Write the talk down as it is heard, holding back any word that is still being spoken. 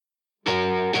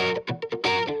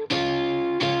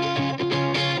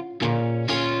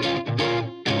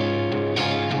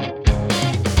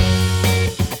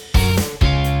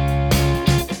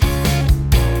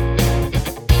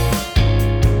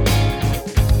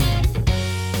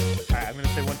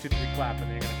clap,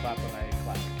 and then you're gonna clap when I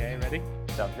clap. Okay, ready?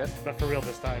 Sounds good. But for real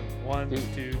this time. 1,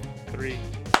 2, 3.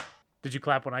 Did you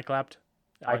clap when I clapped?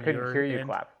 I couldn't hear you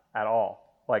clap at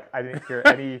all. Like I didn't hear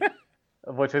any,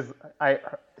 which is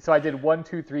So I did 1,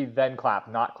 2, 3, then clap,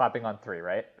 not clapping on 3,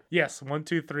 right? Yes, 1,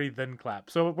 2, 3, then clap.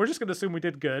 So we're just gonna assume we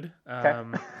did good. Okay. All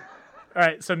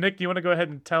right. So Nick, do you want to go ahead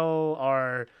and tell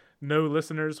our no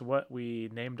listeners what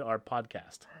we named our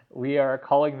podcast? We are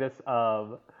calling this.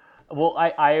 Well,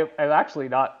 I'm actually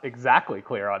not exactly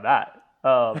clear on that.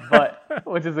 But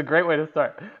which is a great way to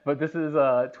start. But this is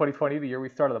 2020, the year we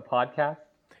started the podcast.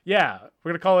 Yeah,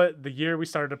 we're gonna call it the year we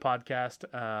started a podcast.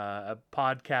 A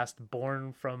podcast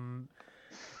born from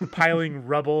piling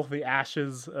rubble, the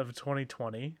ashes of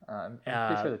 2020. I'm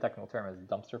pretty sure the technical term is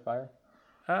dumpster fire.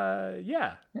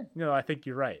 Yeah. No, I think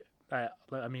you're right. I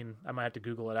mean, I might have to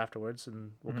Google it afterwards,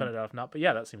 and we'll cut it out if not. But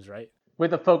yeah, that seems right.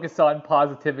 With a focus on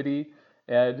positivity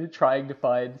and trying to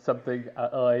find something,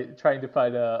 trying to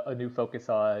find a new focus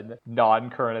on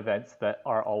non-current events that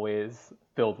are always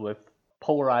filled with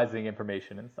polarizing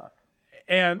information and stuff.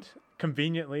 And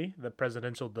conveniently, the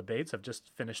debates have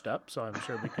just finished up, so I'm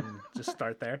sure we can just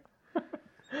start there.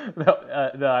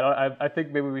 No, I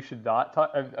think maybe we should not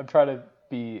talk. I'm trying to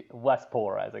be less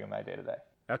polarizing in my day-to-day.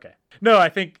 Okay. No, I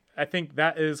think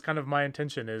that is kind of my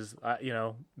intention is,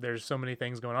 there's so many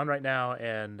things going on right now,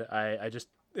 and I just,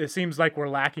 it seems like we're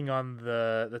lacking on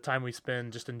the time we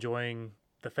spend just enjoying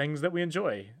the things that we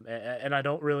enjoy. And I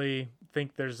don't really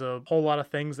think there's a whole lot of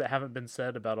things that haven't been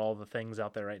said about all the things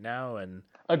out there right now. And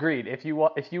agreed. If you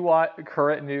want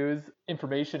current news,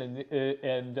 information,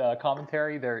 and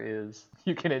commentary,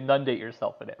 you can inundate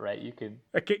yourself in it, right? You can.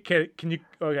 Can you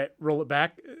roll it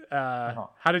back?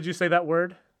 How did you say that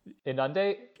word?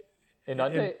 Inundate. Is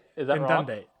that wrong?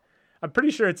 Inundate. I'm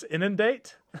pretty sure it's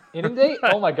inundate. Inundate?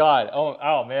 Oh my god.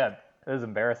 Oh man, this is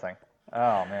embarrassing.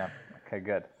 Oh man. Okay,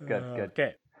 good.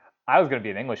 Okay. I was going to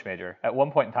be an English major. At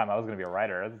one point in time, I was going to be a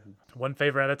writer. One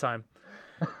favor at a time.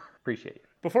 Appreciate you.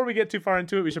 Before we get too far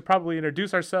into it, we should probably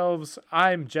introduce ourselves.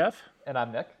 I'm Jeff. And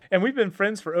I'm Nick. And we've been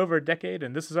friends for over a decade,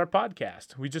 and this is our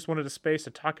podcast. We just wanted a space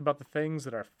to talk about the things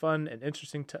that are fun and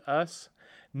interesting to us.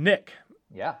 Nick.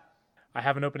 Yeah. I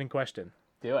have an opening question.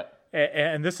 Do it.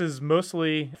 And this is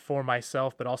mostly for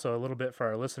myself, but also a little bit for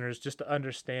our listeners, just to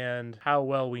understand how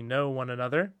well we know one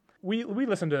another. We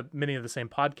listen to many of the same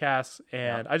podcasts,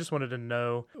 and I just wanted to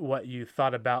know what you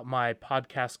thought about my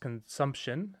podcast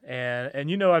consumption. And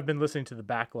I've been listening to the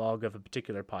backlog of a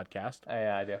particular podcast.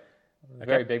 Yeah, I do.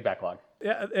 Very big backlog.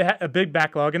 Yeah, a big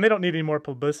backlog, and they don't need any more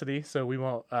publicity, so we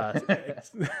won't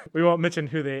mention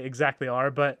who they exactly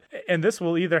are. And this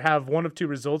will either have one of two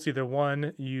results. Either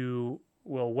one, you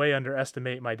will way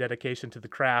underestimate my dedication to the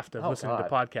craft of listening to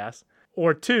podcasts,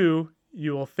 or two,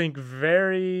 you will think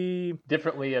very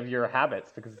differently of your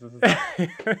habits because this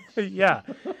is yeah.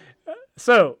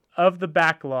 So, of the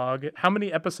backlog, how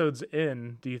many episodes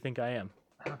in do you think I am?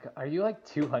 Okay. Are you like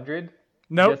 200?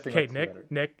 No. Okay,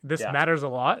 Nick, this matters a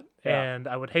lot, and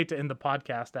I would hate to end the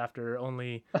podcast after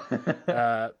only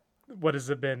what has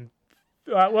it been?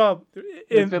 By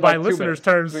like listeners'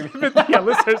 terms,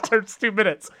 listeners' terms, 2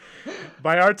 minutes.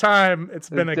 By our time, it's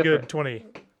been a good 20.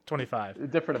 25. A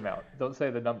different amount. Don't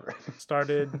say the number.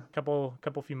 Started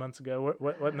a few months ago.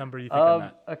 What number are you thinking on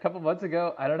that? A couple months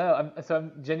ago, I don't know.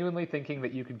 I'm genuinely thinking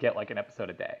that you could get like an episode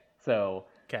a day. So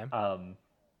okay.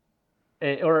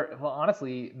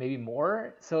 Honestly, maybe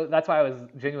more. So that's why I was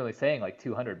genuinely saying like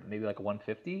 200, maybe like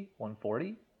 150,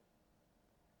 140.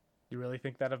 You really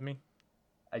think that of me?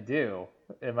 I do.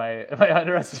 Am I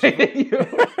underestimating you?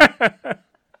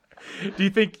 Do you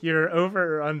think you're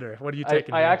over or under? What are you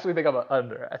taking? I actually think I'm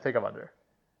under. I think I'm under.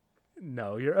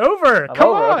 No, you're over. Come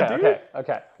on, dude.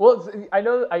 Okay. Well, I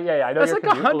know. I know. That's like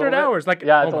 100 hours. Like,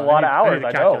 yeah, it's a lot of hours.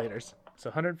 I know. So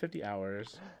 150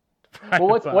 hours. Well,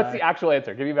 what's the actual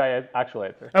answer? Give me my actual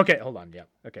answer. Okay, hold on. Yeah.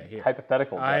 Okay, here.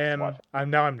 Hypothetical. I'm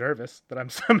nervous that I'm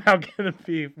somehow going to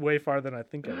be way farther than I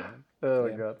think I am. Oh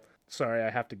my god. Sorry, I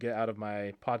have to get out of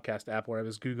my podcast app where I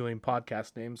was Googling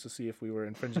podcast names to see if we were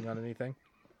infringing on anything.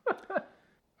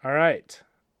 All right.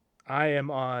 I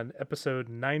am on episode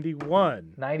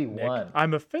 91. 91. Nick.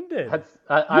 I'm offended. You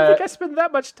think I spend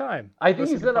that much time? I think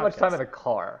you spend that much time in a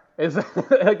car. The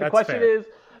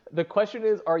question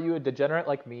is, are you a degenerate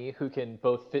like me who can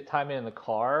both fit time in the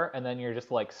car and then you're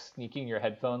just like sneaking your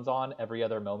headphones on every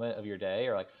other moment of your day?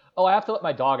 Or like, oh, I have to let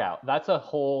my dog out. That's a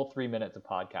whole 3 minutes of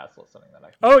podcast listening that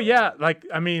I can do. Yeah. Like,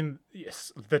 I mean,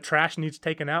 yes, the trash needs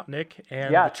taken out, Nick.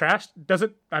 And the trash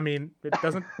doesn't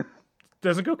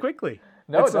go quickly.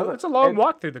 No, it's a long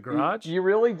walk through the garage. You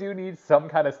really do need some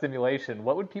kind of stimulation.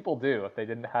 What would people do if they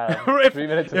didn't have 3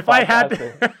 minutes of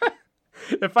podcasting?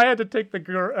 If I had to take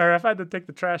or if I had to take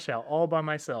the trash out all by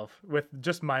myself with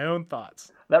just my own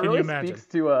thoughts, That can you really imagine? speaks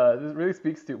to this really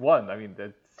speaks to one. I mean,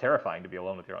 it's terrifying to be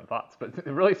alone with your own thoughts, but it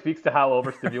really speaks to how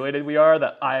overstimulated we are.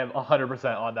 That I am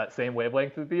 100% on that same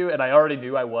wavelength with you, and I already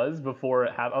knew I was before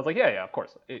it happened. I was like, yeah, of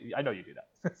course, I know you do that.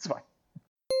 It's fine.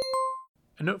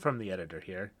 A note from the editor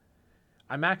here.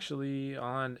 I'm actually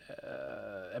on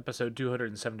episode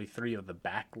 273 of the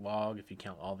backlog, if you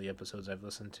count all the episodes I've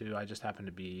listened to. I just happen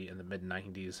to be in the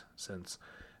mid-90s since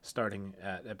starting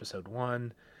at episode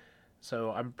 1.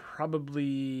 So I'm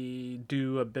probably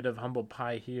due a bit of humble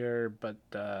pie here, but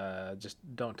just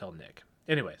don't tell Nick.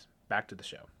 Anyways, back to the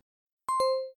show.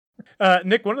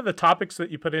 Nick, one of the topics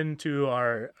that you put into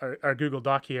our Google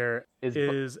Doc here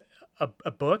is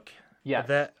a book Yes.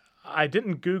 that I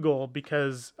didn't Google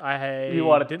because I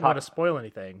didn't want to spoil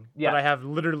anything. Yes. But I have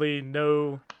literally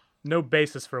no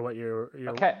basis for what you're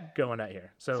Okay. going at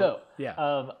here. So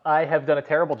yeah. I have done a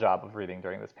terrible job of reading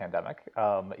during this pandemic,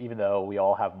 even though we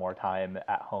all have more time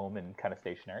at home and kind of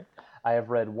stationary. I have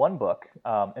read one book,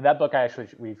 and that book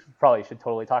we probably should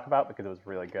totally talk about because it was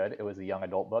really good. It was a young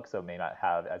adult book, so it may not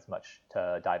have as much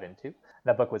to dive into.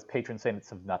 That book was Patron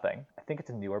Saints of Nothing. I think it's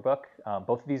a newer book.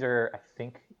 Both of these are, I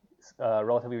think,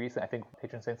 relatively recent. I think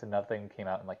Patron Saints of Nothing came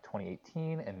out in like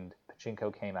 2018, and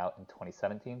Pachinko came out in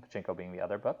 2017, Pachinko being the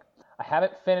other book. I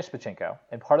haven't finished Pachinko,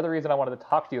 and part of the reason I wanted to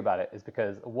talk to you about it is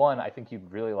because, one, I think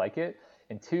you'd really like it,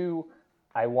 and two,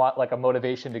 I want like a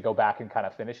motivation to go back and kind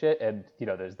of finish it. And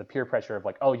there's the peer pressure of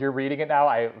like, oh, you're reading it now.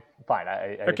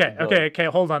 Okay.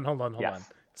 Hold on.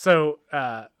 Yes. So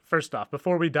first off,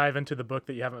 before we dive into the book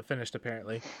that you haven't finished,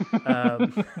 apparently,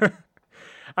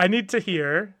 I need to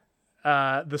hear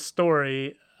the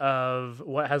story of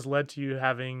what has led to you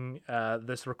having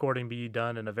this recording be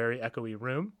done in a very echoey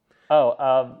room.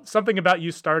 Something about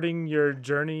you starting your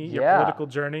journey, your political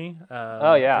journey.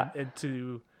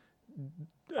 Into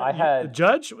I had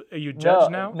judge. Are you judge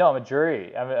now? No, I'm a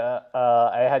jury.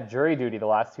 I had jury duty the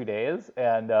last 2 days,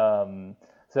 and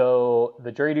so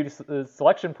the jury duty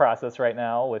selection process right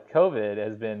now with COVID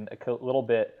has been a little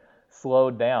bit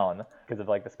slowed down because of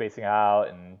like the spacing out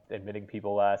and admitting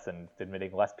people less and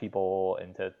admitting less people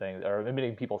into things, or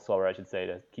admitting people slower, I should say,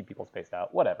 to keep people spaced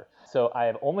out, whatever. So I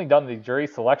have only done the jury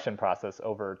selection process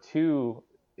over 2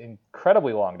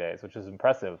 incredibly long days, which is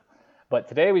impressive. But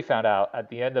today we found out at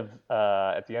the end of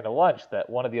lunch that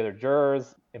one of the other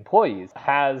jurors' employees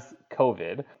has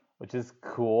COVID, which is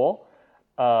cool.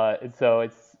 And so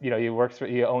it's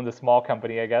he owns a small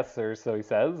company, I guess, or so he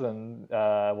says, and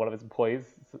one of his employees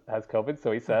has COVID,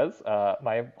 so he says.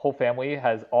 My whole family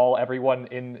everyone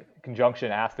in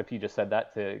conjunction asked if he just said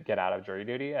that to get out of jury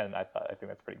duty, and I think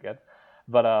that's pretty good.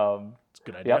 But it's a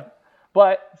good idea. Yep.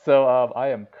 But so I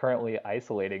am currently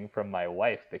isolating from my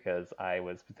wife because I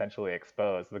was potentially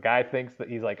exposed. The guy thinks that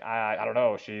he's like, I don't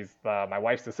know, she's my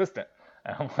wife's assistant.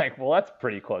 And I'm like, well, that's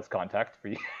pretty close contact for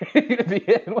you to be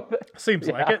in with it. Seems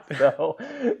like it. So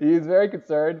he's very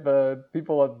concerned. The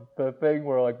people at the thing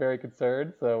were like very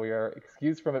concerned. So we are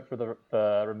excused from it for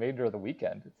the remainder of the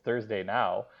weekend. It's Thursday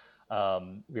now.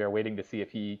 We are waiting to see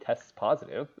if he tests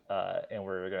positive, and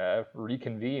we're gonna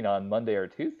reconvene on Monday or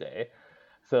Tuesday.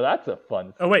 So that's a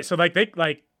fun. Oh wait, so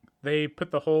they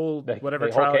put the whole whatever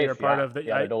trial case, you're part of.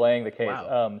 They're delaying the case.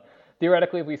 Wow.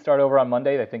 Theoretically, if we start over on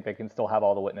Monday, I think they can still have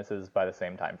all the witnesses by the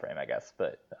same time frame, I guess.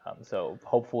 But so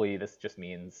hopefully this just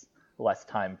means less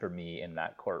time for me in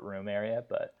that courtroom area.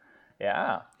 But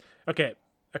yeah. Okay.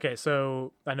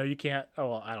 So I know you can't. Oh,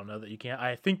 well, I don't know that you can't.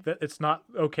 I think that it's not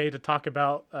okay to talk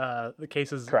about the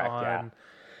cases on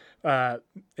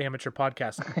amateur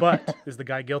podcasts. But is the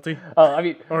guy guilty?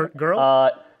 Or girl?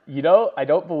 I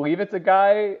don't believe it's a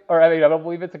guy, I don't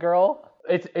believe it's a girl.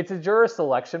 It's a juror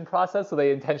selection process, so they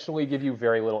intentionally give you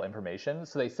very little information.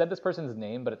 So they said this person's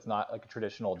name, but it's not like a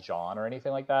traditional John or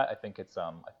anything like that. I think it's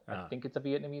I think it's a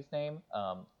Vietnamese name.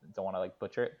 Don't want to like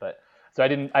butcher it, but so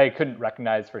I couldn't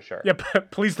recognize for sure. Yeah, but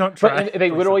please don't try. But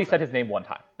they literally said his name one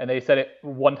time, and they said it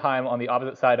one time on the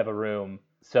opposite side of a room.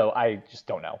 So I just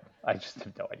don't know. I just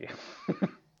have no idea.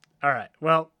 All right.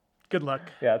 Well, good luck.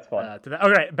 Yeah, it's fun. To that.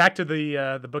 All right, back to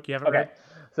the book you haven't read.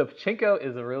 So Pachinko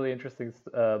is a really interesting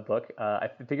book. I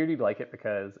figured you'd like it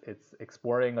because it's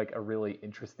exploring like a really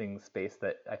interesting space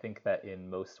that I think that in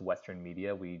most Western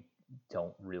media we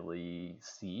don't really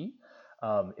see.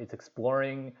 It's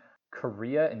exploring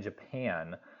Korea and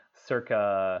Japan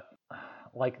circa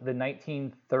like the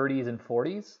 1930s and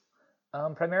 40s.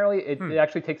 Primarily, it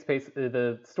actually takes place.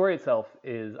 The story itself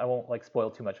is, I won't like spoil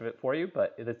too much of it for you,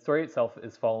 but the story itself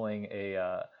is following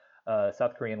a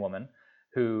South Korean woman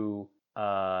who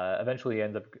eventually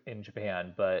ends up in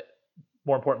Japan, but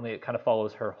more importantly, it kind of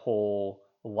follows her whole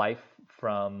life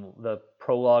from the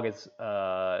prologue is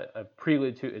a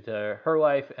prelude to her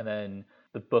life, and then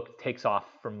the book takes off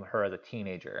from her as a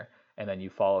teenager, and then you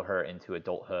follow her into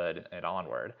adulthood and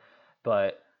onward.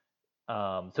 But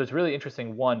so it's really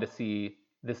interesting, one, to see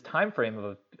this time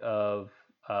frame of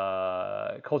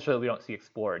culture that we don't see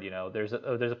explored. There's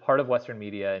a part of Western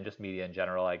media and just media in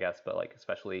general, I guess, but like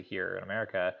especially here in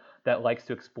America, that likes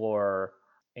to explore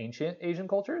ancient Asian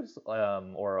cultures,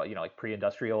 or like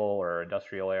pre-industrial or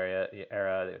industrial era. They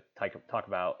talk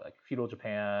about like feudal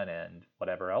Japan and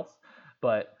whatever else.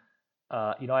 But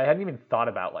I hadn't even thought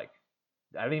about, like,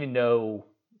 I don't even know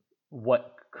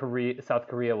what South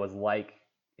Korea was like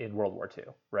in World War II,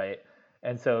 right?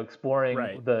 And so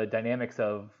exploring the dynamics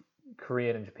of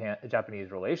Korean and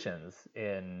Japanese relations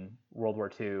in World War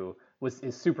II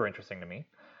is super interesting to me.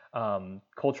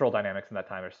 Cultural dynamics in that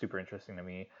time are super interesting to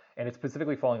me, and it's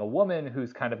specifically following a woman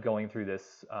who's kind of going through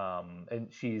this, and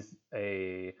she's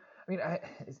I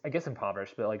guess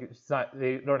impoverished, but like it's not.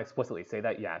 They don't explicitly say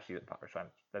that. Yeah, she's impoverished. I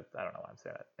don't know why I'm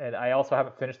saying that. And I also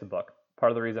haven't finished the book.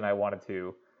 Part of the reason I wanted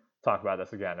to talk about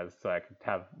this again is so I could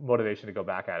have motivation to go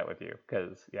back at it with you,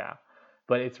 because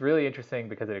but it's really interesting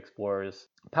because it explores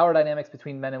power dynamics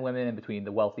between men and women and between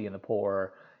the wealthy and the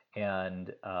poor,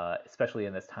 and especially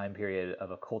in this time period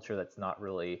of a culture that's not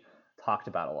really talked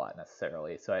about a lot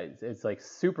necessarily. So it's like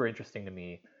super interesting to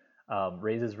me.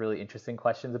 Raises really interesting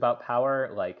questions about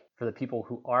power. Like, for the people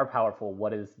who are powerful,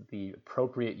 what is the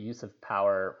appropriate use of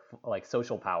power, like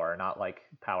social power, not like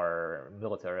power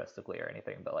militaristically or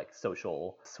anything, but like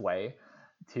social sway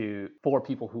for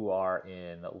people who are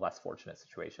in less fortunate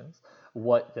situations.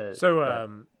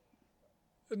 I'm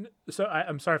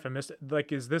sorry if I missed it.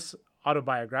 Like, is this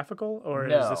autobiographical, or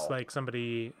No. is this like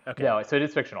somebody? Okay. No, so it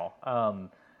is fictional.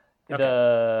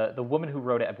 Okay. The woman who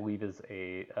wrote it, I believe is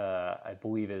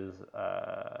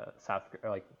South,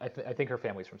 like I think her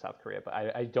family's from South Korea, but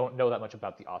I don't know that much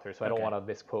about the author, so I don't want to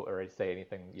misquote or say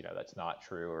anything that's not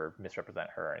true or misrepresent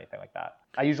her or anything like that.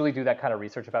 I usually do that kind of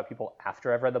research about people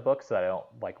after I've read the book, so that I don't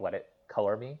like let it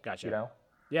color me. Gotcha.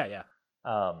 Yeah.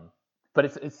 But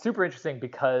it's super interesting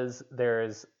because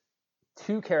there's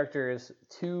two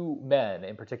men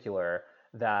in particular,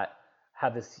 that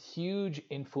have this huge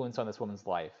influence on this woman's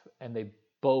life, and they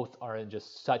both are in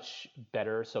just such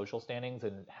better social standings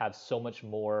and have so much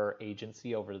more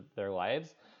agency over their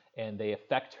lives, and they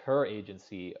affect her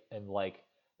agency. And like,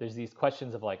 there's these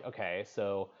questions of like, okay,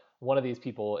 so one of these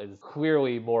people is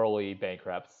clearly morally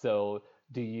bankrupt, so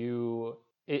do you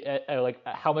like,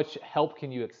 how much help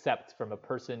can you accept from a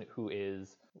person who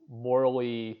is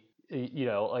morally,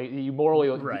 like you morally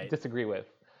disagree with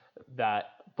that,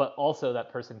 but also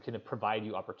that person can provide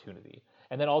you opportunity?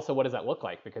 And then also, what does that look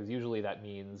like? Because usually that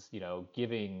means,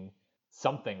 giving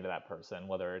something to that person,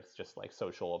 whether it's just like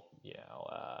social,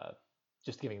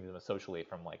 just giving them socially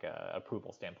from like a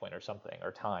approval standpoint or something,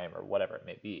 or time, or whatever it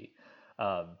may be.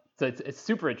 So it's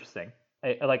super interesting.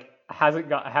 I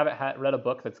haven't read a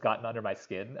book that's gotten under my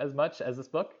skin as much as this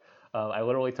book. I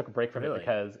literally took a break from it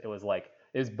because it was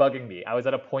bugging me. I was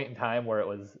at a point in time where it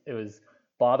was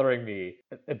bothering me,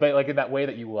 but like in that way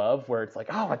that you love, where it's like,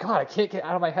 oh my god, I can't get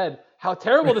out of my head how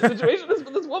terrible the situation is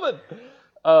for this woman.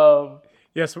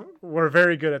 Yes, we're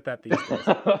very good at that these days.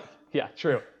 Yeah,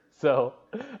 true. So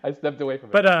I stepped away from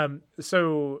it. But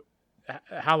so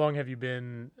how long have you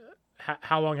been?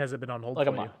 How long has it been on hold for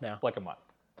you now? Like a month.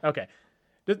 Okay.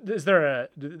 Do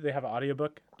they have an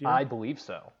audiobook? Do you know? I believe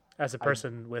so. As a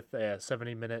person with a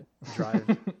 70-minute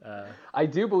drive. I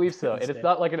do believe so. And it's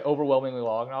not like an overwhelmingly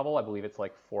long novel. I believe it's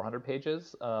like 400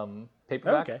 pages,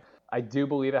 paperback. Okay. I do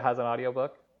believe it has an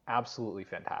audiobook. Absolutely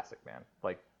fantastic, man.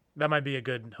 Like, that might be a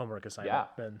good homework assignment. Yeah.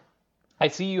 Then. I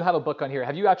see you have a book on here.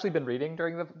 Have you actually been reading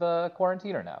during the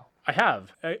quarantine, or no? I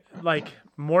have. Like,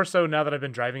 more so now that I've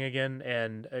been driving again,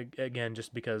 and again,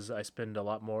 just because I spend a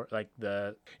lot more, like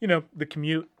the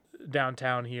commute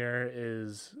downtown here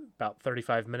is about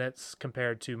 35 minutes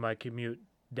compared to my commute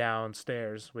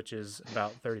downstairs, which is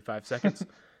about 35 seconds.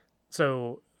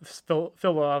 So fill a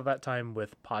lot of that time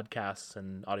with podcasts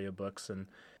and audiobooks, and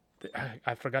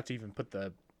I forgot to even put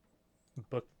the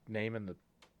book name in the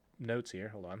notes here.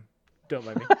 Hold on. Don't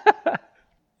mind me.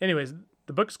 Anyways,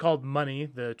 the book's called Money,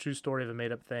 The True Story of a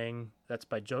Made-Up Thing. That's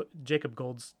by Jacob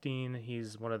Goldstein.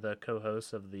 He's one of the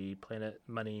co-hosts of the Planet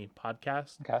Money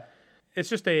podcast. Okay. It's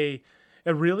just a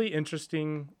really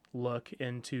interesting look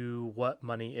into what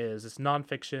money is. It's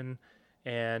nonfiction,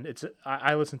 and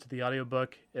I listened to the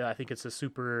audiobook. I think it's a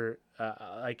super,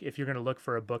 like, if you're going to look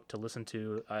for a book to listen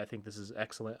to, I think this is an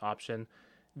excellent option.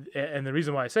 And the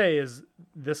reason why I say is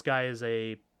this guy is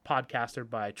a podcaster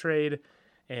by trade,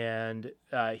 and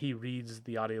he reads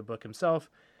the audiobook himself.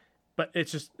 but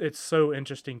it's so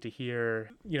interesting to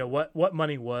hear, what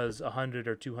money was 100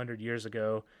 or 200 years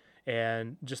ago,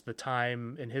 and just the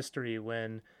time in history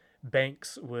when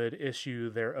banks would issue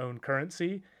their own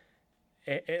currency.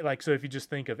 Like, so if you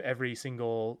just think of every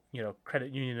single,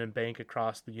 credit union and bank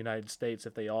across the United States,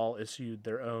 if they all issued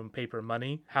their own paper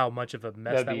money, how much of a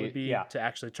mess that would be to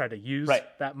actually try to use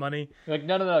that money. Like,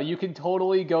 no, you can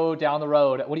totally go down the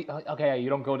road. Okay, you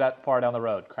don't go that far down the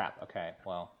road. Crap. Okay,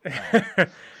 well.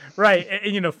 Right.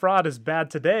 And, fraud is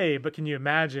bad today, but can you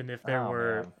imagine if there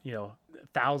were,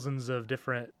 thousands of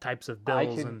different types of bills?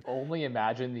 I can only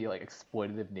imagine the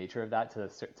exploitative nature of that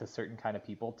to certain kind of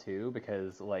people too,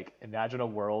 because imagine a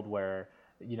world where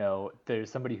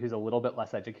there's somebody who's a little bit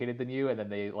less educated than you, and then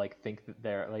they think that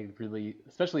they're really,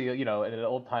 especially in an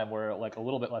old time where a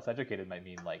little bit less educated might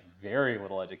mean very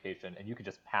little education, and you could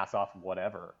just pass off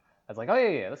whatever. It's oh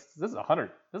yeah, this is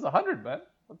 100. This is 100, man.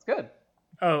 That's good.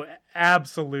 Oh,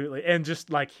 absolutely. And just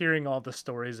hearing all the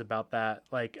stories about that,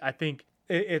 I think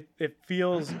it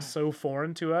feels so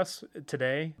foreign to us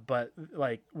today, but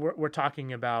we're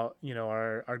talking about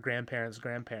our grandparents'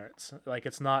 grandparents.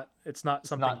 It's not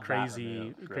something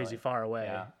crazy far away.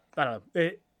 Yeah. I don't know.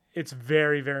 It's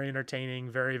very, very entertaining,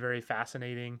 very, very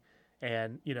fascinating.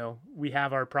 And, we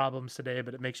have our problems today,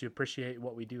 but it makes you appreciate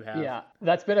what we do have. Yeah,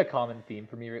 that's been a common theme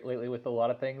for me lately with a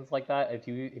lot of things like that. If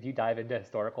you dive into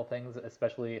historical things,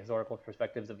 especially historical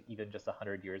perspectives of even just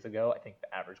 100 years ago, I think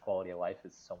the average quality of life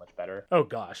is so much better. Oh,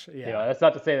 gosh. Yeah. That's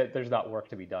not to say that there's not work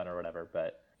to be done or whatever,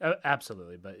 but...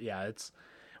 Absolutely. But yeah,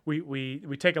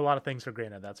 we take a lot of things for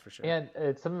granted, that's for sure. And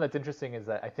it's something that's interesting is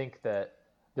that I think that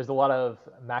there's a lot of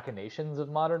machinations of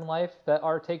modern life that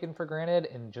are taken for granted,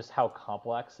 and just how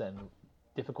complex and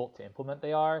difficult to implement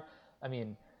they are. I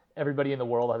mean, everybody in the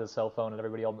world has a cell phone, and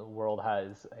everybody in the world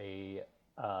has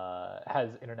has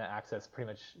internet access. Pretty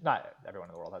much, not everyone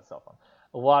in the world has a cell phone.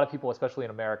 A lot of people, especially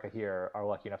in America here, are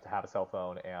lucky enough to have a cell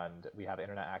phone, and we have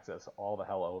internet access all the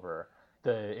hell over.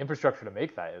 The infrastructure to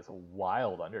make that is a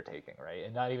wild undertaking, right?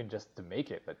 And not even just to make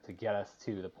it, but to get us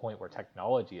to the point where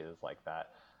technology is like that.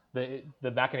 The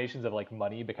machinations of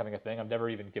money becoming a thing, I've never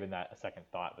even given that a second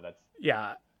thought, but that's...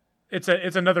 Yeah, it's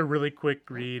another really quick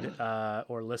read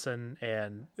or listen,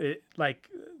 and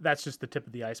that's just the tip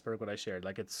of the iceberg what I shared.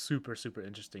 It's super, super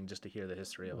interesting just to hear the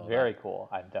history of all that. Very cool.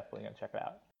 I'm definitely going to check it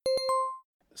out.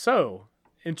 So,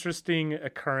 interesting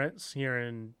occurrence here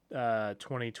in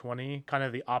 2020, kind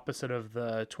of the opposite of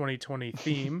the 2020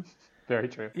 theme. Very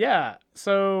true. Yeah,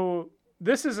 so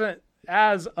this isn't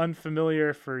as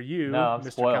unfamiliar for you,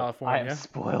 Mr. Spoiled. California. I am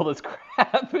spoiled as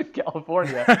crap in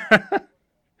California.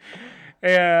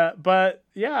 Yeah, but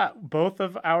yeah, both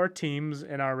of our teams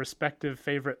in our respective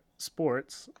favorite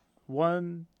sports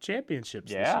won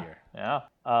championships this year. Yeah.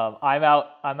 I'm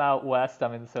out west.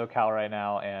 I'm in SoCal right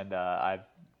now, and I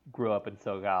grew up in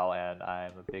SoCal, and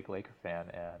I'm a big Laker fan,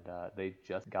 and they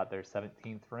just got their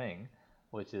 17th ring,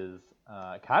 which is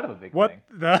kind of a big thing.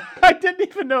 I didn't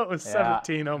even know it was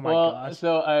 17. Oh my gosh.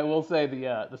 So I will say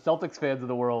the Celtics fans of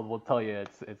the world will tell you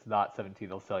it's not 17.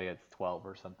 They'll tell you it's 12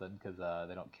 or something, because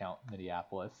they don't count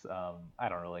Minneapolis. I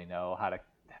don't really know how to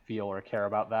feel or care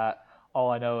about that.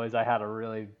 All I know is I had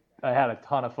a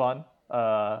ton of fun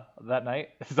that night.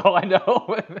 That's all I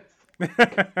know.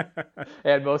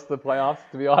 And most of the playoffs,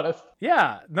 to be honest.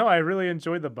 Yeah, no, I really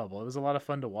enjoyed the bubble. It was a lot of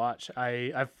fun to watch.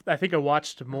 I think I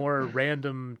watched more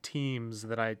random teams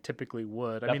than I typically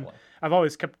would. Definitely. I mean, I've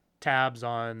always kept tabs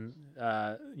on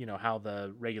how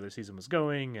the regular season was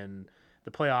going and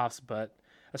the playoffs, but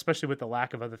especially with the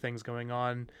lack of other things going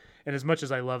on, and as much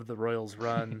as I love the Royals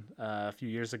run a few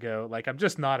years ago, I'm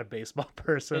just not a baseball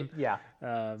person.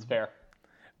 It's fair.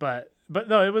 But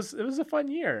no, it was a fun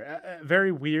year. A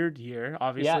very weird year,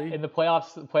 obviously. Yeah, and the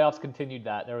playoffs continued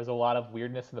that. There was a lot of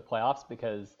weirdness in the playoffs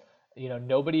because,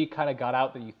 nobody kind of got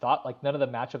out that you thought, none of the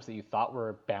matchups that you thought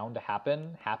were bound to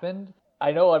happen happened.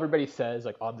 I know everybody says,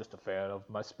 I'm just a fan of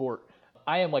my sport.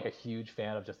 I am a huge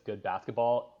fan of just good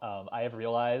basketball. I have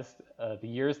realized the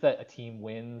years that a team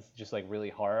wins just really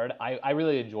hard. I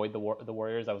really enjoyed the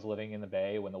Warriors. I was living in the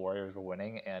Bay when the Warriors were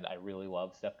winning, and I really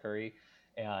loved Steph Curry.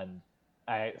 And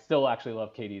I still actually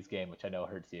love KD's game, which I know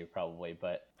hurts you probably,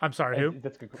 but... I'm sorry, who?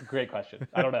 That's a great question.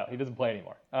 I don't know. He doesn't play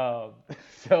anymore.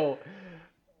 So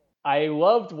I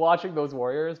loved watching those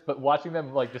Warriors, but watching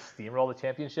them just steamroll the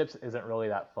championships isn't really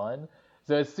that fun.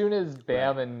 So as soon as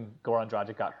Bam and Goran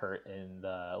Dragic got hurt in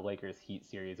the Lakers Heat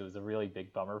series, it was a really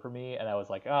big bummer for me. And I was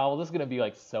like, oh, well, this is going to be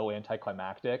so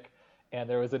anticlimactic. And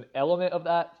there was an element of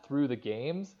that through the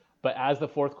games. But as the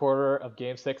fourth quarter of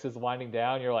Game 6 is winding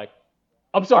down, you're like,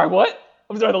 I'm sorry, what?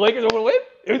 I'm sorry, the Lakers are going to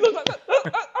win?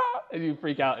 And you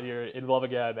freak out and you're in love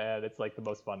again, and it's like the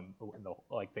most fun,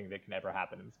 like thing that can ever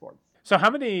happen in sports. So how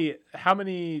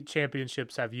many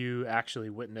championships have you actually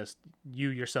witnessed, you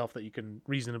yourself, that you can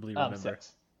reasonably remember?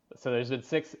 6. So there's been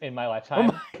 6 in my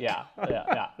lifetime. Yeah.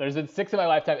 There's been 6 in my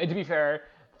lifetime, and to be fair,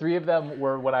 3 of them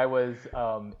were when I was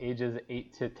ages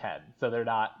 8 to 10. So they're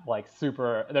not like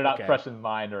super. They're not fresh in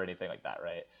mind or anything like that,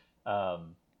 right?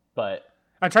 But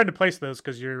I tried to place those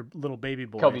because you're a little baby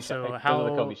boy. Kobe so Shaq, how those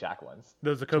are the Kobe Shaq ones.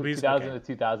 Those are Kobe's. 2000 to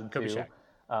 2002, Kobe Shaq.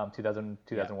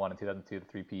 2001 and 2002 the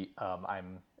three-peat.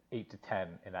 I'm 8 to 10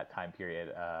 in that time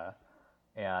period,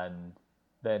 and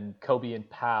then Kobe and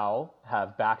Pau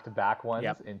have back-to-back ones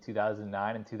in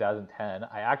 2009 and 2010.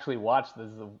 I actually watched. This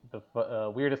is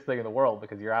the weirdest thing in the world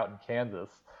because you're out in Kansas,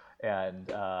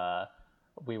 and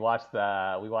we watched.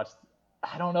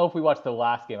 I don't know if we watched the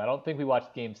last game. I don't think we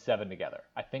watched Game 7 together.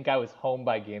 I think I was home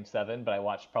by Game 7, but I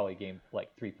watched probably Game like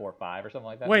 3, 4, 5 or something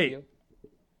like that. Wait,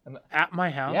 at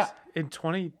my house in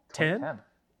 2010?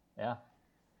 Yeah.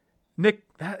 Nick,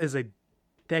 that is a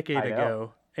decade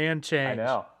ago and change. I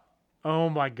know. Oh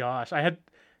my gosh, I had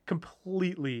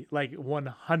completely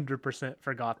 100%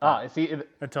 forgot that.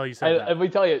 Until you said that. Let me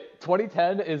tell you,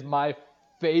 2010 is my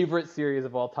favorite series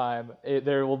of all time.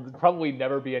 There will probably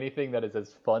never be anything that is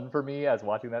as fun for me as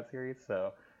watching that series.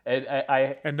 So,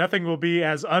 and nothing will be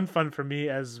as unfun for me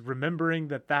as remembering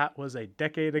that was a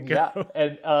decade ago. Yeah,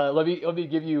 and let me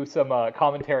give you some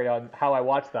commentary on how I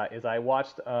watched that. I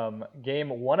watched Game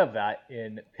 1 of that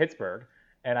in Pittsburgh,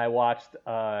 and I watched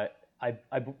I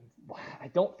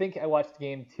don't think I watched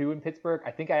Game 2 in Pittsburgh.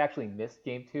 I think I actually missed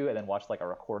Game 2 and then watched a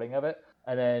recording of it.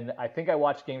 And then I think I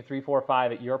watched Game 3, 4,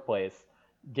 5 at your place.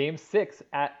 Game 6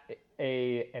 at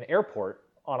an airport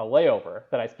on a layover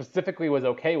that I specifically was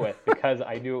okay with because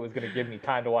I knew it was going to give me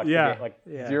time to watch the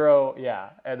game. 0,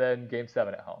 and then Game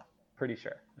 7 at home. Pretty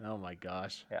sure. Oh my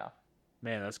gosh. Yeah.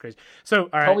 Man, that's crazy. So, all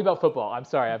right. Tell me about football. I'm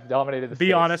sorry, I've dominated the space.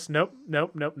 Be honest. Nope.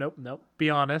 Be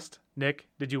honest. Nick,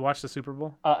 did you watch the Super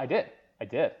Bowl? I did.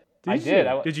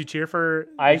 Did you cheer for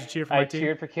my team? I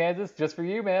cheered for Kansas just for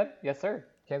you, man. Yes, sir.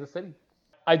 Kansas City.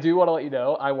 I do want to let you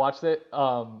know, I watched it.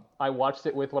 I watched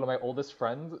it with one of my oldest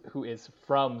friends who is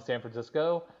from San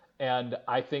Francisco, and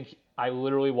I think I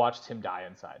literally watched him die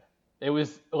inside. It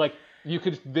was like you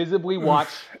could visibly watch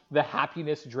the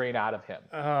happiness drain out of him.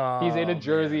 Oh, he's in a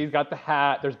jersey. Man. He's got the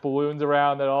hat. There's balloons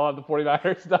around that all have the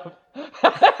 49ers stuff.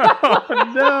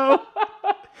 Oh, no.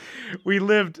 We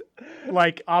lived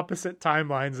opposite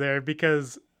timelines there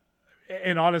because,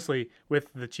 and honestly, with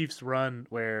the Chiefs run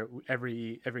where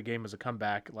every game was a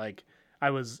comeback, I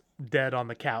was dead on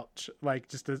the couch,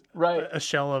 just a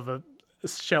shell of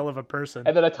a person,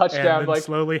 and then a touchdown, and then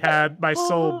slowly had my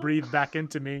soul breathe back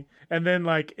into me, and then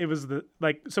it was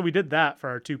so we did that for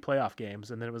our 2 playoff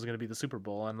games, and then it was going to be the Super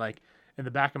Bowl, and in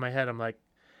the back of my head, I'm like,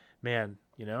 man,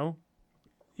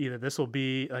 either this will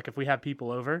be if we have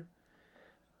people over.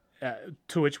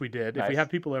 To which we did. Nice. If we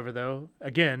have people over, though,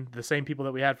 again, the same people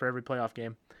that we had for every playoff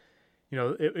game,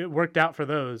 it worked out for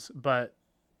those. But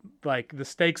the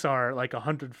stakes are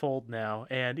 100-fold now,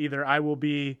 and either I will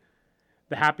be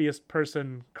the happiest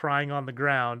person crying on the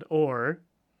ground, or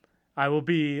I will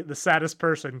be the saddest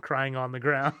person crying on the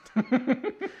ground.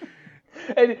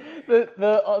 And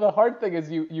the hard thing is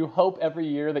you hope every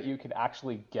year that you can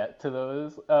actually get to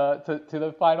those to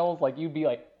the finals. You'd be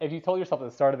if you told yourself at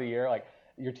the start of the year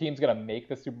your team's gonna make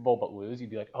the Super Bowl but lose,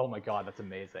 you'd be like, oh my god, that's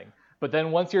amazing. But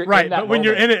then once you're right, in that but when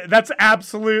you're in it, that's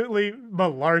absolutely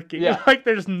malarkey. Yeah.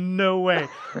 There's no way.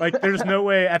 There's no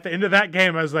way. At the end of that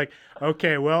game, I was like,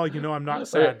 okay, well, I'm not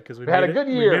sad because we had a good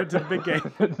year. We made it to the big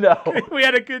game. No, we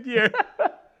had a good year.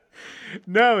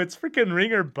 No, it's freaking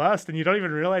ring or bust, and you don't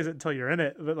even realize it until you're in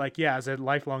it. But as a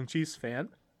lifelong Chiefs fan,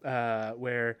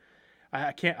 where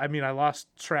I can't. I mean, I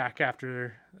lost track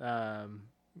after.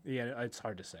 Yeah, it's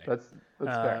hard to say. That's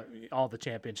fair. All the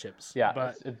championships. Yeah,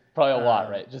 but it's probably a lot,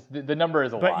 right? Just the number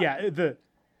is a lot. But yeah,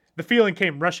 the feeling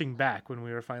came rushing back when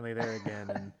we were finally there again,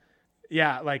 and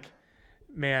yeah,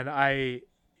 man, I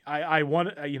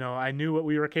wanted, I knew what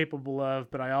we were capable of,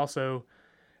 but I also,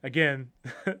 again,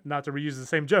 not to reuse the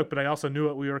same joke, but I also knew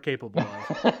what we were capable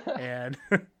of, and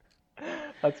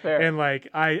that's fair. And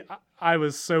I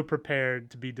was so prepared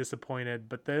to be disappointed,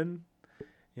 but then,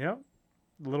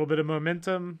 a little bit of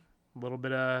momentum, a little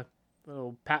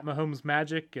Pat Mahomes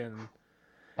magic, and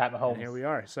Pat Mahomes. And here we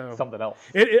are. So something else.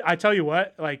 I tell you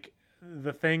what,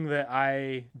 the thing that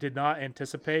I did not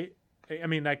anticipate. I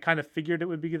mean, I kind of figured it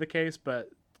would be the case,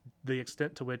 but the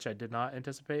extent to which I did not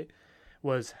anticipate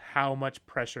was how much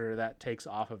pressure that takes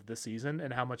off of the season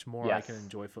and how much more I can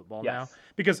enjoy football now.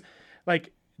 Because,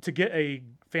 to get a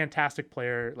fantastic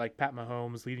player like Pat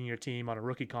Mahomes leading your team on a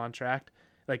rookie contract.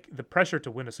 like the pressure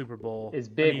to win a Super Bowl is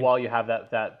big while you have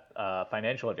that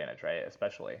financial advantage, right?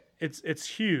 Especially. It's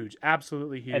huge,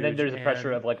 absolutely huge. And then there's the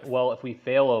pressure of like, well, if we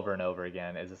fail over and over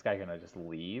again, is this guy gonna just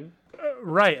leave?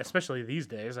 Right, especially these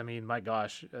days. I mean, my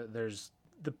gosh, there's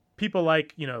the people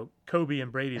like, Kobe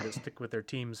and Brady that stick with their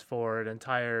teams for an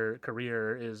entire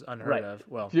career is unheard of.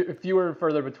 Well, fewer and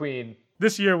further between.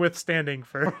 This year withstanding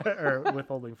for or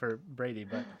withholding for Brady,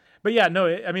 but yeah, no,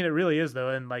 I mean it really is though,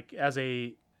 and like as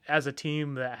a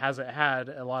team that hasn't had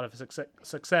a lot of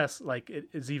success, like it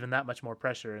is even that much more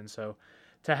pressure, and so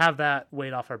to have that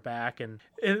weight off our back, and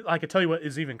I can tell you what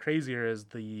is even crazier is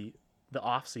the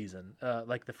off season,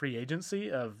 like the free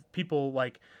agency of people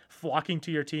like flocking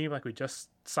to your team. Like we just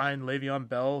signed Le'Veon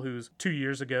Bell, who's 2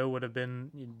 years ago would have been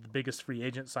the biggest free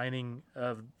agent signing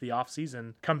of the off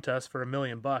season, come to us for $1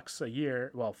 million a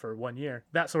year. Well, for 1 year,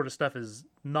 that sort of stuff is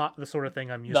not the sort of thing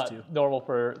I'm used to. Normal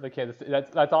for the Kansas City.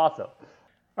 That's awesome.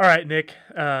 All right, Nick.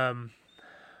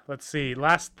 Let's see.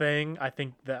 Last thing I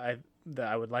think that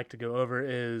I would like to go over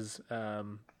is a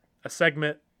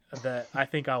segment that I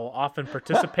think I will often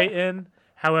participate in.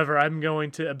 However, I'm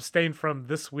going to abstain from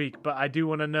this week, but I do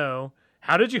want to know,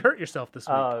 how did you hurt yourself this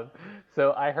week?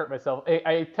 So I hurt myself.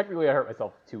 I hurt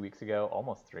myself 2 weeks ago,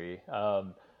 almost 3.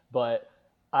 But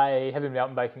I have been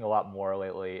mountain biking a lot more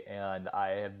lately, and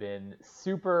I have been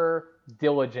super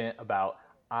diligent about,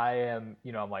 I'm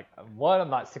like, 1, I'm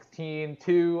not 16.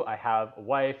 2, I have a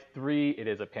wife. 3, it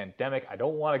is a pandemic. I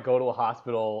don't want to go to a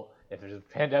hospital if there's a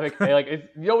pandemic.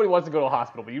 Nobody wants to go to a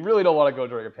hospital, but you really don't want to go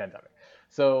during a pandemic.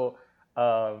 So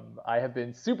I have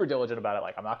been super diligent about it.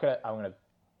 Like I'm gonna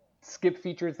skip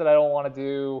features that I don't want to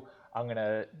do. I'm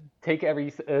gonna take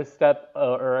every step,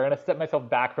 or I'm gonna step myself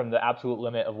back from the absolute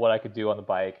limit of what I could do on the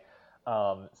bike.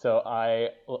 So I,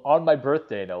 on my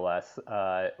birthday no less,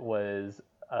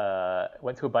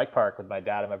 went to a bike park with my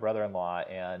dad and my brother-in-law,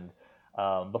 and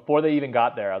before they even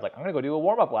got there, I was like, I'm gonna go do a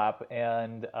warm-up lap,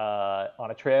 and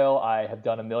on a trail I have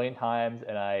done 1,000,000 times,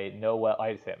 and I know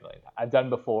I say 1,000,000 times. I've done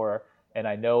before, and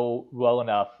I know well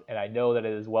enough, and I know that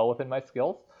it is well within my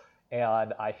skills.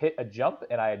 And I hit a jump,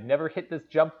 and I had never hit this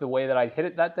jump the way that I hit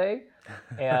it that day,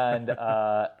 and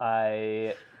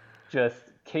I just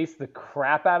cased the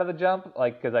crap out of the jump,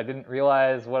 like because I didn't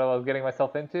realize what I was getting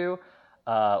myself into.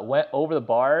 Went over the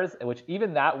bars, which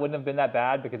even that wouldn't have been that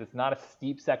bad because it's not a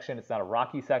steep section, it's not a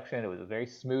rocky section, it was a very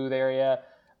smooth area.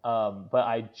 But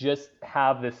I just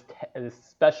have this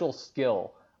special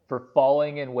skill for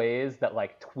falling in ways that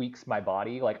like tweaks my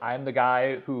body. Like I'm the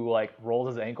guy who like rolls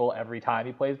his ankle every time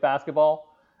he plays basketball.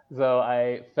 So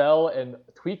I fell and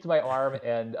tweaked my arm,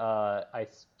 and I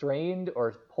strained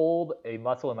or pulled a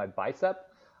muscle in my bicep.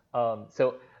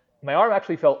 So my arm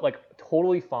actually felt like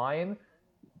totally fine,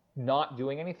 not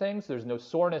doing anything. So there's no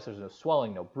soreness, there's no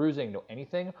swelling, no bruising, no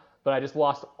anything. But I just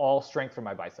lost all strength from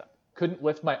my bicep. Couldn't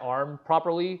lift my arm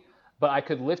properly, but I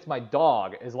could lift my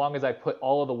dog as long as I put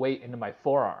all of the weight into my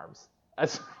forearms.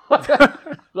 That's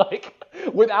like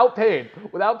without pain.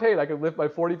 Without pain, I could lift my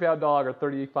 40-pound dog or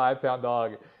 35-pound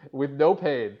dog with no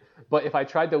pain. But if I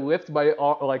tried to lift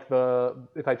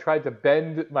if I tried to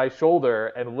bend my shoulder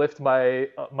and lift my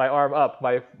arm up,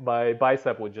 my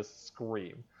bicep would just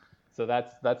scream. So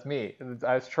that's me.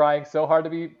 I was trying so hard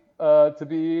to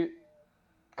be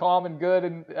calm and good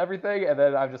and everything, and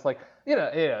then I'm just like,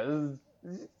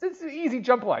 it's an easy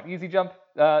jump line. Easy jump.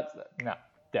 No,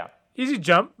 down. Easy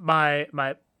jump. My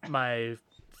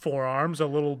forearms a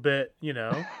little bit,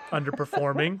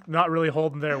 underperforming, not really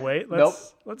holding their weight.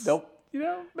 Let's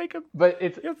make them. But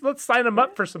let's sign them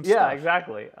up for some stuff. Yeah,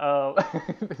 exactly.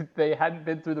 They hadn't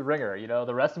been through the ringer.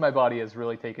 The rest of my body has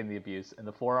really taken the abuse, and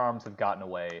the forearms have gotten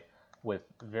away with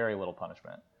very little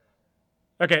punishment.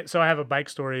 Okay, so I have a bike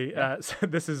story. So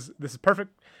this is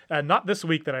perfect. Not this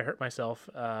week that I hurt myself,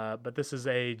 but this is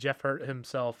Jeff hurt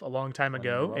himself a long time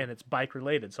ago, and it's bike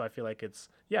related. So I feel like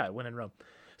when in Rome.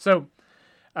 So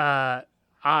I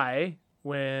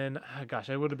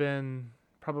would have been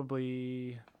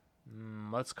probably,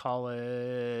 let's call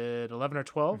it 11 or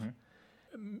 12.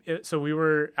 Mm-hmm. So we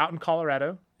were out in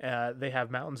Colorado. They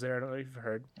have mountains there. I don't know if you've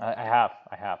heard. I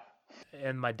have.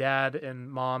 And my dad and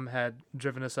mom had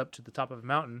driven us up to the top of a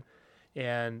mountain,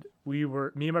 and me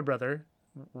and my brother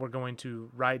were going to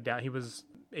ride down. He was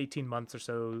 18 months or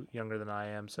so younger than I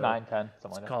am. So 9, 10,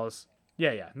 something like that.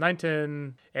 Yeah, 9,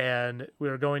 10. And we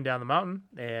were going down the mountain,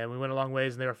 and we went a long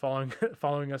ways, and they were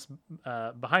following us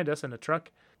behind us in a truck.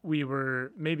 We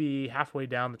were maybe halfway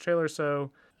down the trail or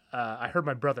so. I heard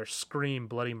my brother scream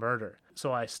bloody murder.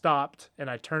 So I stopped, and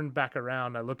I turned back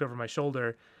around. I looked over my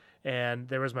shoulder, and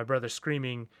there was my brother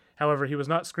screaming. However, he was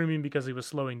not screaming because he was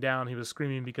slowing down. He was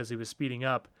screaming because he was speeding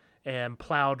up, and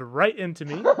plowed right into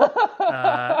me.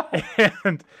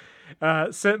 and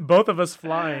sent both of us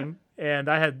flying. And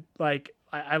I had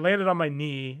I landed on my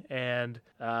knee, and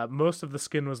most of the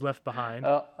skin was left behind.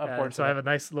 Unfortunately. So I have a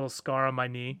nice little scar on my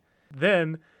knee.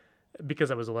 Then,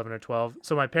 because I was 11 or 12,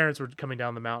 so my parents were coming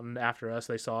down the mountain after us.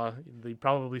 They saw the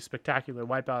probably spectacular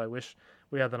wipeout. I wish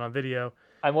we had that on video.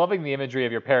 I'm loving the imagery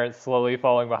of your parents slowly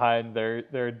falling behind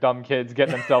their dumb kids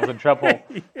getting themselves in trouble.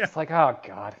 Yeah. It's like, oh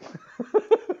God.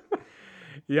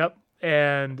 Yep.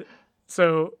 And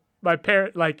so my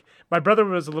brother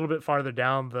was a little bit farther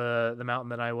down the mountain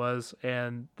than I was,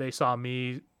 and they saw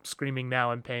me screaming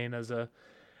now in pain as a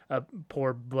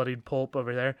poor bloodied pulp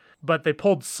over there. But they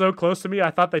pulled so close to me,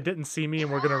 I thought they didn't see me and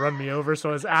were going to run me over. So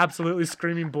I was absolutely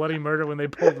screaming bloody murder when they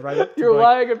pulled right up to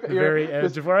the very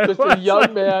edge of where I was. Just a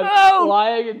young man no!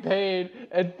 lying in pain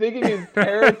and thinking his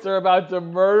parents are about to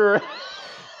murder him.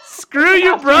 Screw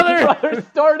you, brother! Your brother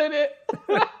started it.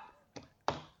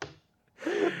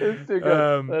 It's too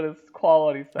good. That is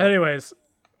quality stuff. Anyways,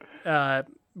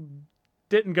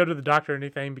 didn't go to the doctor or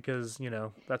anything because,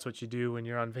 that's what you do when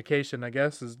you're on vacation, I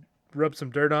guess, is rub some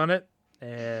dirt on it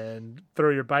and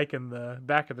throw your bike in the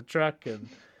back of the truck and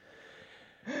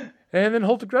then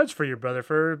hold a grudge for your brother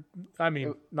for,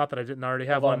 not that I didn't already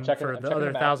have one for the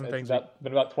other 1,000 things. It's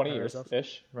been about 20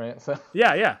 years-ish, right? So.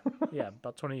 Yeah,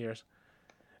 about 20 years.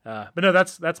 But no,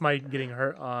 that's my getting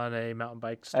hurt on a mountain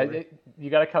bike story. You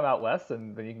got to come out west,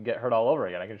 and then you can get hurt all over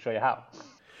again. I can show you how.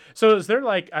 So is there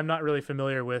I'm not really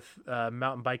familiar with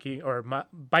mountain biking or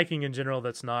biking in general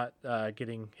that's not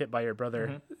getting hit by your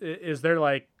brother. Mm-hmm. Is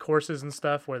there courses and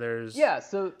stuff where there's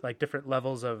so different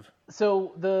levels of?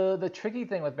 So the tricky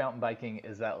thing with mountain biking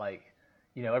is that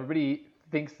everybody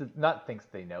thinks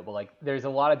they know, but there's a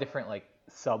lot of different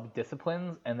sub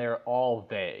disciplines, and they're all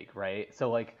vague, right?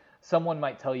 So someone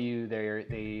might tell you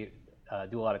they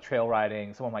do a lot of trail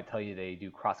riding. Someone might tell you they do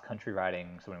cross country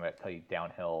riding. Someone might tell you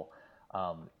downhill.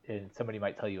 And somebody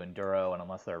might tell you enduro, and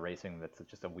unless they're racing, that's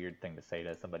just a weird thing to say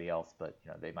to somebody else, but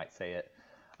they might say it.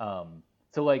 So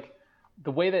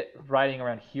the way that riding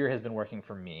around here has been working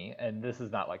for me, and this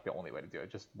is not the only way to do it,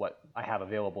 just what I have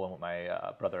available and what my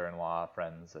brother-in-law,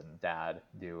 friends, and dad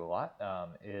do a lot,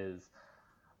 is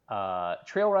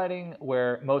trail riding,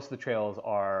 where most of the trails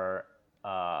are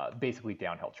basically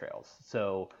downhill trails.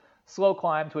 So slow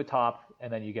climb to a top,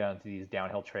 and then you get onto these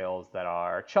downhill trails that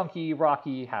are chunky,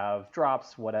 rocky, have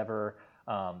drops, whatever.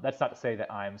 That's not to say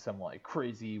that I'm some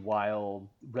crazy, wild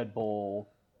Red Bull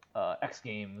X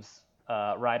Games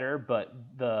rider, but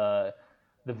the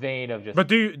vein of just. But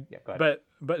do you? Yeah, go ahead.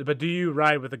 But do you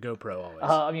ride with a GoPro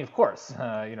always? Of course.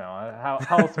 How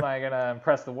else am I gonna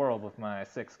impress the world with my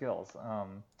sick skills?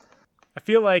 I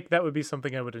feel like that would be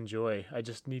something I would enjoy. I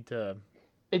just need to.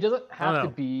 It doesn't have to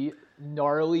be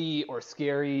gnarly or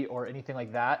scary or anything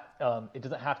like that. It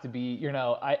doesn't have to be,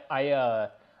 I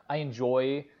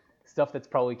enjoy stuff that's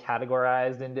probably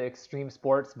categorized into extreme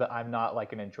sports, but I'm not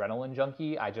an adrenaline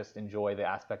junkie. I just enjoy the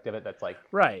aspect of it that's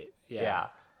right. Yeah.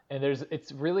 And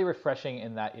it's really refreshing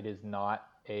in that it is not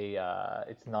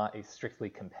it's not a strictly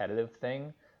competitive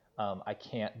thing. I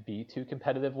can't be too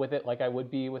competitive with it like I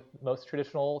would be with most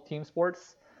traditional team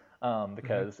sports.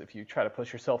 Because if you try to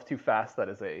push yourself too fast, that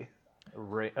is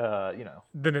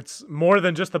Then it's more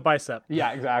than just a bicep.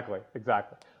 Yeah, exactly.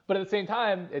 But at the same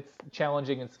time, it's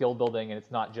challenging and skill building, and it's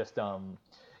not just,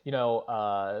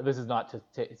 this is not to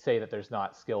say that there's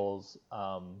not skills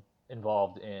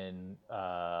involved in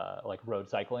road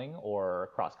cycling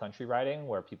or cross country riding,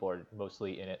 where people are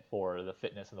mostly in it for the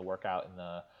fitness and the workout and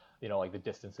the, the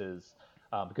distances,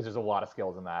 because there's a lot of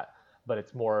skills in that. But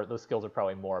it's more, those skills are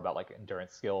probably more about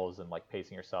endurance skills and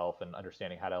pacing yourself and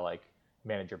understanding how to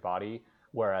manage your body.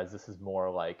 Whereas this is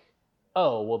more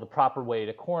the proper way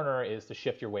to corner is to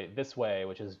shift your weight this way,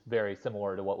 which is very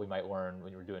similar to what we might learn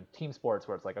when you're doing team sports,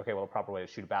 where it's okay, the proper way to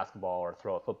shoot a basketball or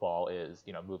throw a football is,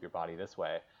 move your body this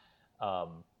way.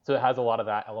 So it has a lot of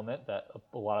that element that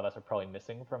a lot of us are probably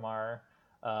missing from our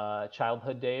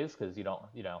childhood days, because you don't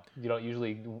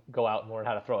usually go out and learn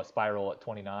how to throw a spiral at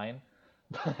 29.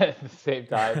 But at the same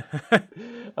time,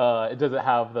 it doesn't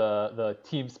have the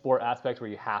team sport aspect where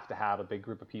you have to have a big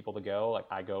group of people to go.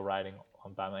 I go riding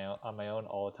on my own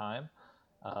all the time.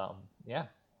 Yeah,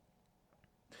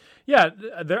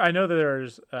 I know that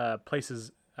there's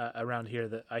places around here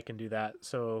that I can do that.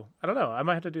 So I don't know. I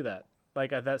might have to do that.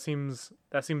 That seems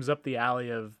up the alley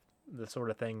of the sort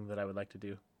of thing that I would like to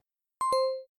do.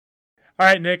 All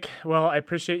right, Nick. Well, I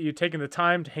appreciate you taking the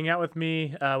time to hang out with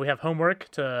me. We have homework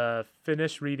to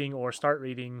finish reading or start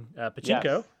reading Pachinko.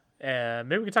 Yes. And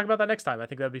maybe we can talk about that next time. I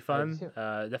think that'd be fun.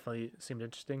 Definitely seemed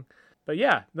interesting. But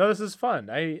yeah, no, this is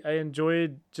fun. I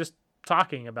enjoyed just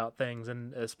talking about things,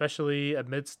 and especially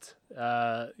amidst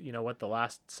what the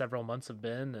last several months have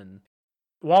been. And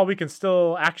while we can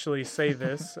still actually say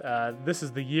this, this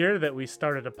is the year that we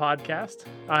started a podcast.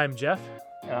 I'm Jeff.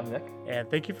 And I'm Nick. And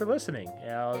thank you for listening.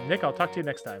 Nick, I'll talk to you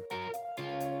next time.